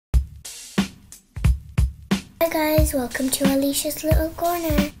Hi guys, welcome to Alisha's Little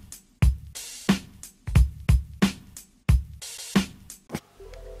Corner.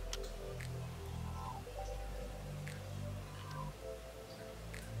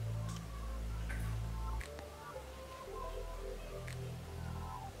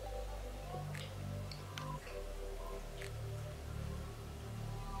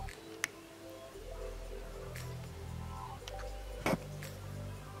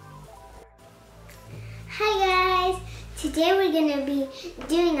 Hi guys! Today we're going to be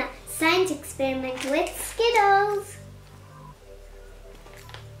doing a science experiment with Skittles.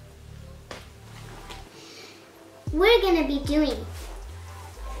 We're going to be doing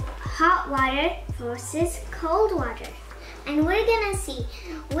hot water versus cold water. And we're going to see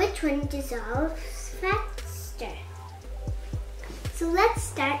which one dissolves faster. So let's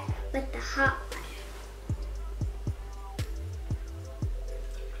start with the hot water.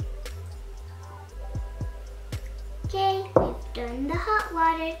 Okay, we've done the hot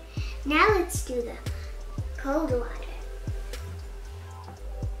water. Now let's do the cold water.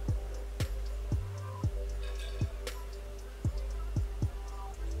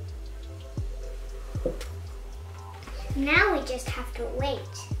 Now we just have to wait.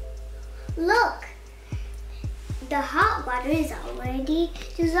 Look, the hot water is already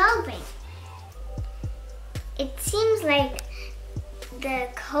dissolving. It seems like the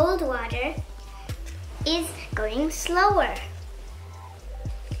cold water is going slower.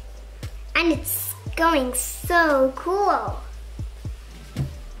 And it's going so cool.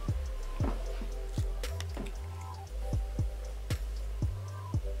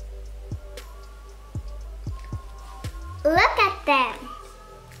 Look at them.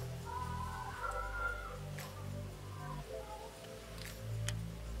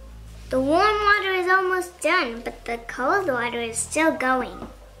 The warm water is almost done, but the cold water is still going.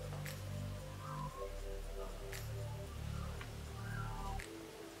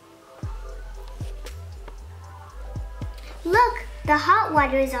 Look, the hot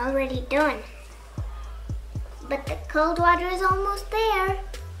water is already done, but the cold water is almost there.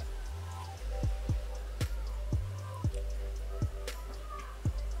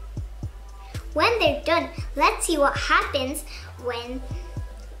 When they're done, let's see what happens when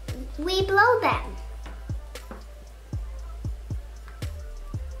we blow them.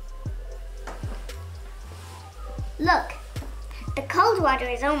 Look, the cold water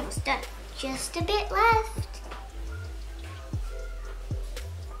is almost done, just a bit left.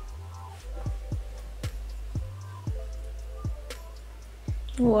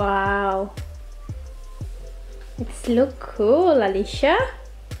 Wow, it's look cool, Alisha.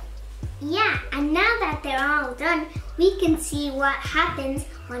 Yeah, and now that they're all done, we can see what happens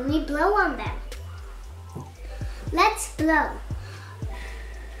when we blow on them. Let's blow.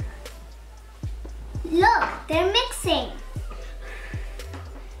 Look, they're mixing.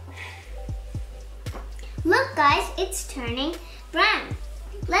 Look guys, it's turning brown.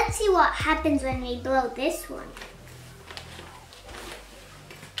 Let's see what happens when we blow this one.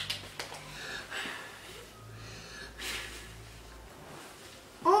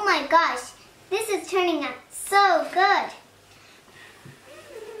 Oh my gosh, this is turning out so good.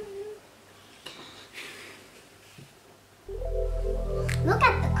 Look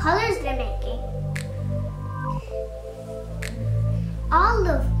at the colors they're making. All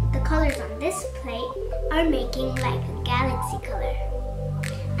of the colors on this plate are making like a galaxy color.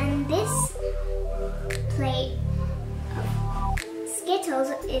 And this plate of Skittles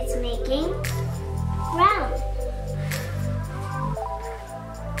is making brown.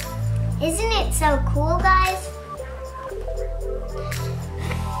 Isn't it so cool, guys?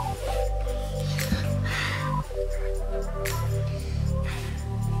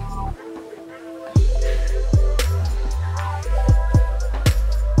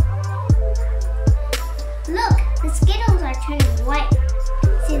 Look, the Skittles are turning white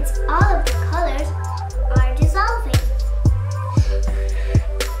since all of the colors are dissolving.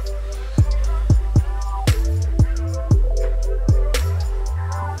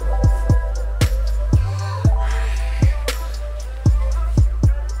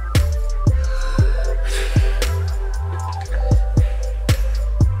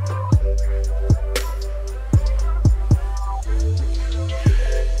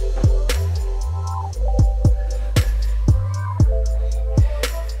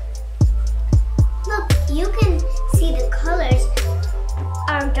 You can see the colors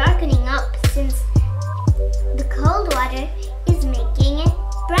are darkening up since the cold water is making it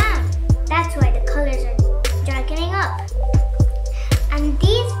brown. That's why the colors are darkening up. And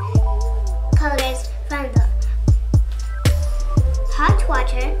these colors from the hot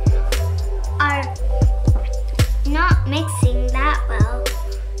water are not mixing that well,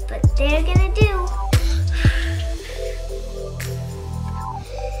 but they're gonna do.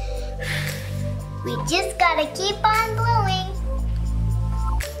 We just gotta keep on blowing.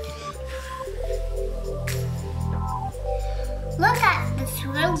 Look at the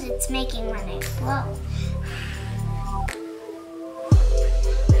swirls it's making when I blow.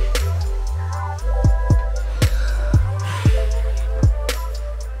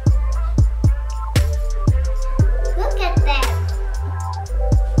 Look at that.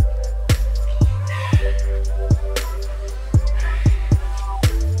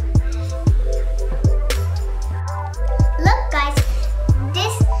 Look guys,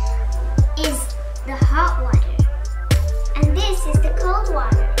 this is the hot water. And this is the cold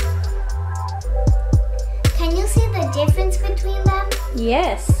water. Can you see the difference between them?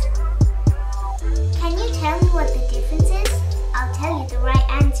 Yes. Can you tell me what the difference is? I'll tell you the right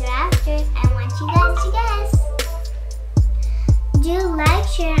answer after. I want you guys to guess. Do like,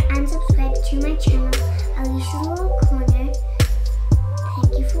 share, and subscribe to my channel, Alisha.